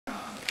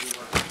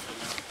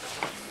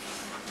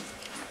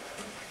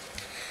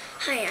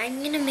Hi,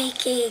 I'm gonna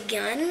make a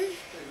gun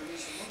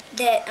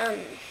that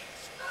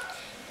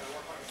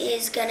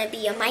is gonna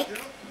be a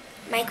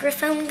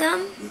microphone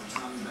gun,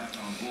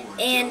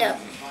 and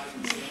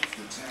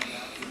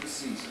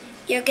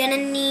you're gonna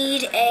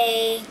need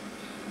a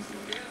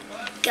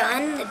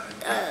gun,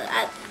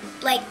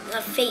 like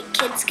a fake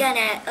kid's gun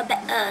at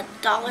a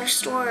dollar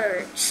store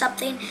or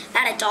something,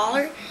 at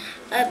 $1.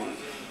 I'm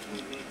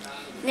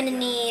gonna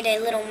need a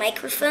little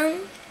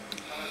microphone,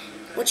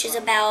 which is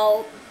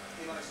about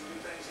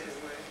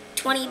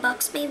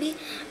 $20 maybe.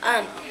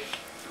 And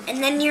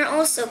then you're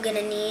also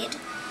gonna need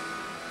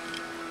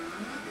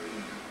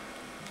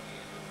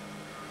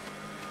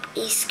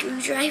a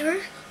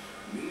screwdriver,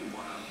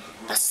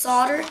 a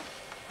solder,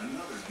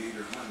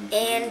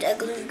 and a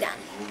glue gun.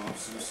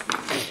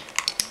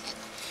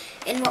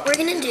 And what we're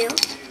gonna do,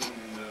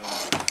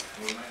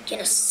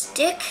 get a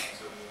stick,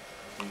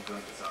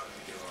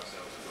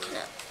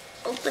 gonna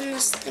open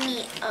this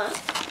thingy up,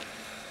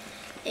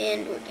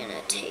 and we're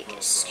gonna take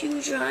a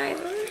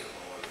screwdriver.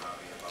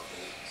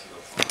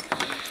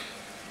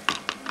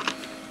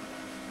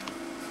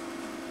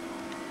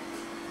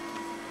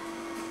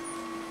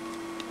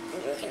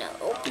 We're gonna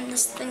open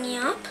this thingy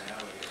up,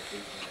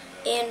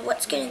 and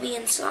what's gonna be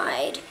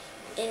inside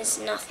is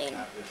nothing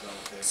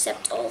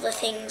except all the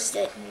things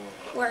that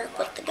work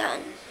with the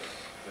gun,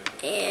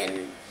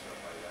 and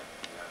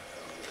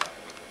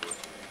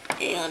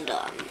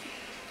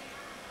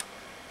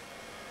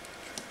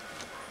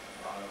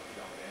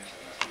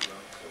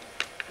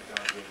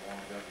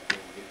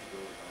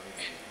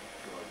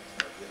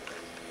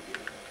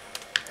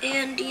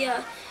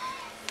yeah,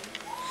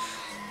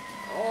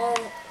 all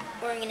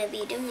we're gonna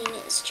be doing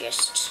is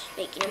just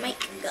making a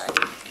mic gun,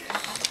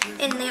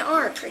 and they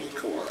are pretty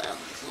cool though,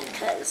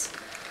 because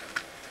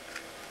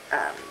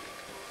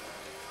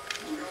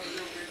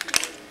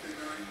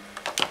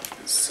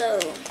so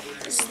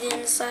this is the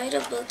inside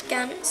of both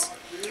guns,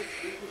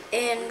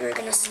 and we're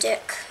gonna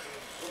stick.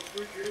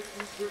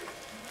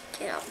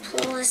 Okay, I'll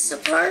pull this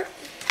apart.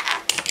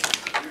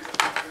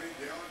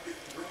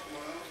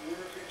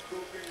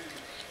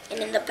 And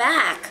in the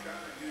back,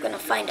 I'm gonna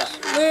find a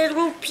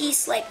little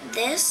piece like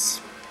this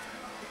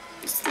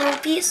little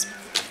piece,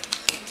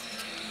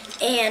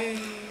 and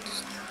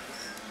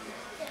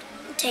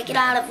take it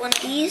out of one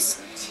of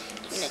these.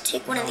 I'm gonna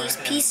take one of these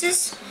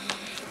pieces,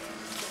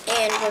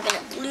 and we're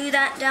gonna glue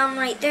that down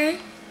right there.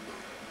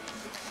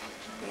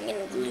 I'm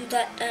gonna glue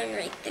that down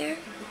right there.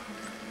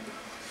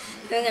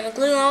 We're gonna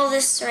glue all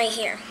this right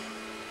here.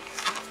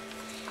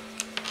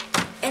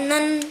 And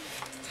then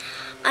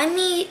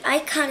I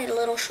cut it a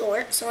little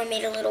short, so I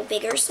made it a little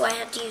bigger, so I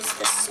had to use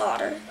the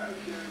solder.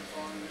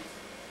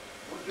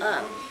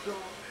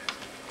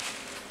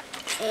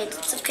 And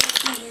it's okay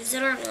if you use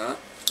it or not.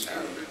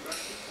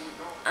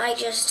 I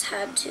just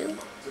had to.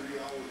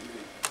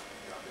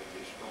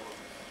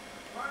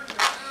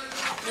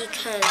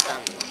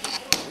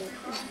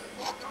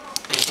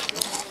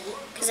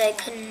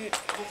 Because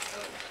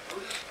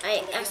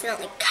I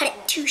accidentally cut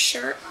it too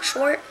short,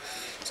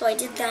 so I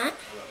did that.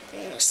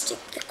 I'm gonna stick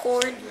the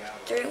cord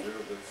through,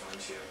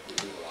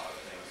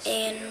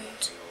 and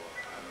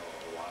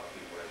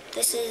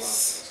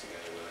this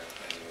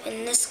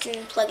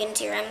can plug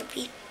into your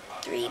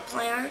MP3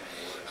 player,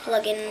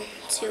 plug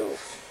into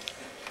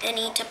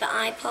any type of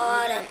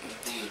iPod,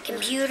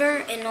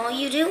 computer, and all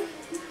you do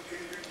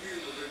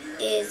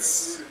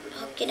is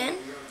hook it in,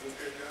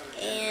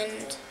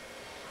 and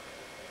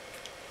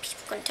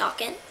people can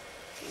talk in,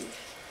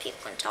 people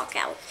can talk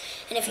out.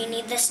 And if you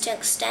need this to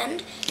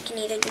extend, you can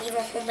either leave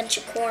a whole bunch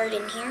of cord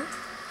in here,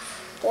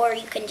 or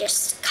you can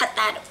just cut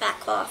that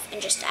back off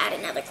and just add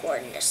another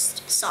cord and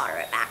just solder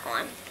it back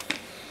on.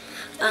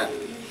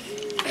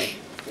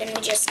 Then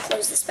we just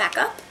close this back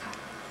up.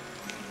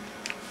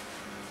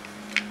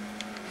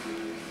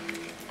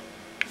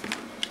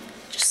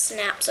 Just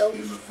snaps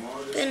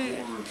open,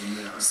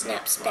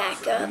 snaps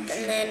back up, and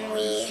then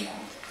we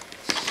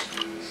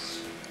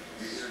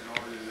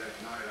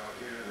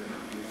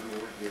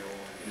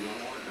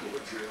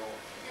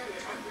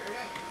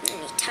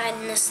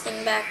tighten this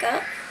thing back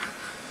up.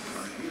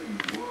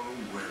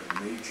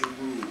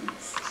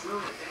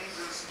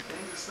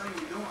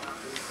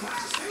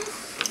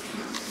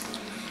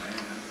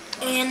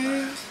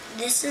 And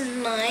this is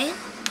my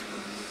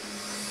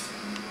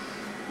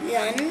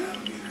gun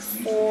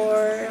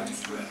for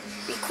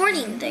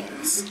recording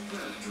things.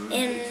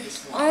 And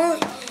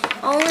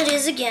all it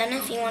is, again,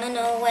 if you want to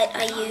know what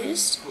I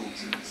used,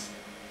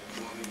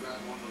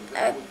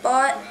 I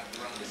bought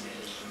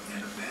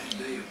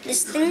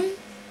this thing,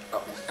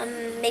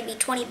 maybe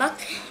 $20,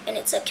 and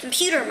it's a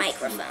computer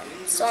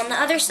microphone. So on the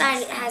other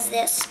side it has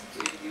this,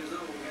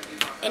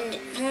 and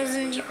it goes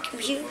into your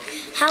computer.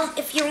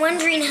 If you're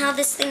wondering how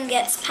this thing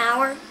gets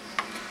power,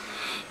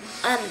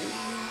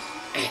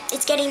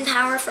 it's getting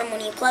power from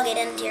when you plug it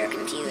into your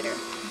computer.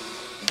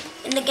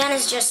 And the gun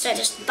is I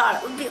just thought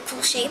it would be a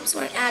cool shape, so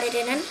I added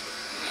it in.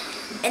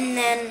 And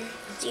then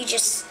you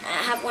just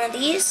have one of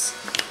these,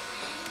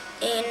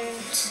 and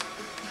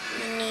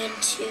you need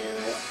to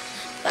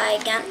buy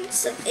a gun.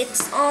 So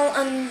it's all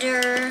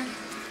under,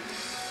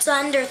 it's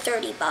under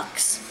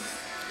 $30.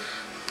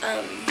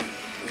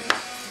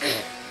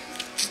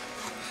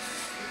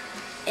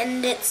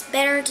 And it's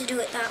better to do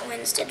it that way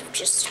instead of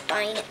just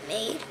buying it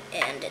made,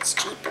 and it's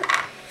cheaper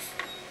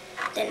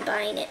than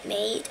buying it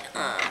made.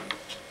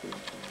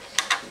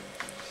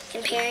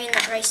 Comparing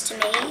the price to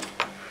made,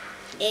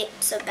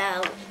 it's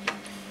about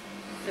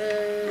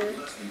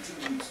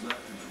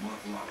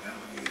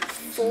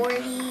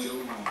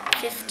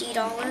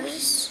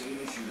 $40–50.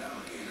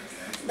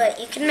 But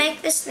you can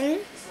make this thing,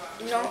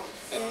 you know,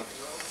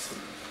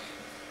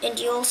 and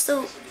you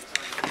also,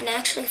 and I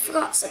actually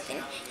forgot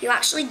something. You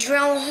actually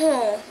drill a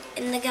hole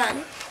in the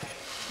gun.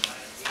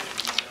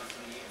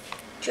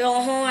 Drill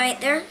a hole right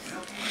there.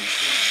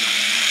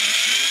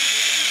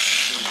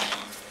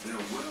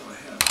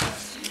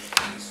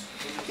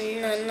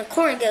 And then the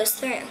cord goes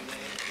through.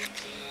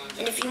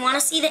 And if you want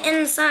to see the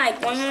inside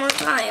one more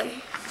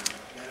time,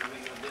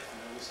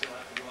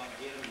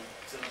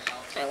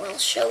 I will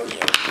show you.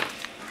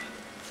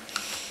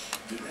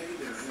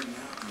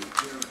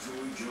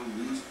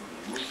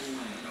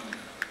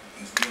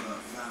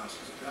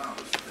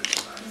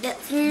 That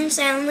thing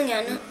inside on the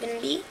gun gonna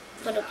be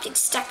put a big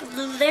stack of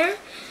glue there,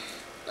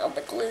 a little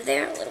bit of glue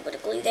there, a little bit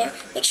of glue there.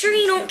 Make sure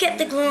you don't get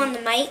the glue on the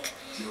mic,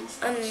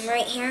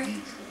 right here,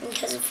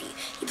 because if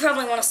you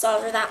probably want to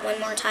solder that one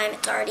more time.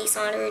 It's already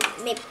soldered.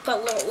 Maybe put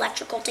a little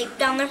electrical tape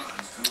down there,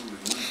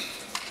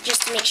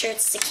 just to make sure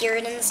it's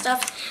secured and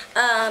stuff.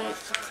 And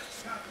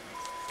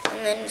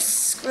then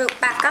screw it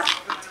back up.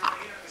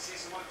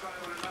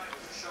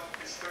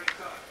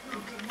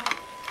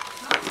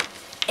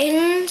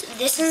 And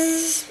this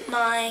is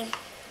my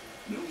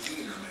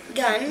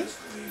gun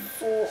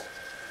for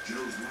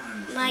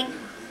my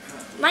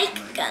mic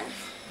gun.